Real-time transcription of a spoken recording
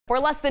We're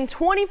less than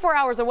 24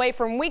 hours away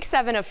from Week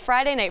 7 of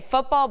Friday Night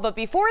Football, but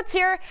before it's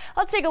here,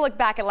 let's take a look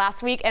back at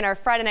last week and our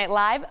Friday Night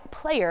Live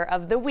Player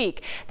of the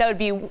Week. That would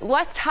be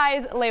West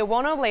High's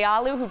Leauauna,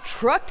 Laulu, who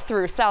trucked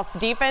through South's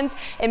defense,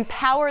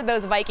 empowered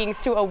those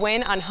Vikings to a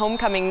win on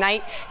homecoming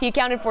night. He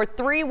accounted for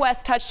 3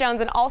 West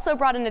touchdowns and also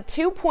brought in a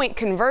 2-point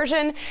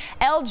conversion.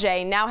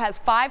 LJ now has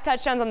 5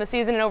 touchdowns on the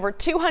season and over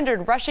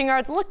 200 rushing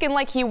yards, looking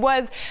like he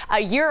was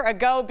a year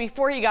ago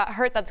before he got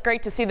hurt. That's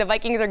great to see. The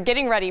Vikings are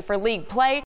getting ready for league play.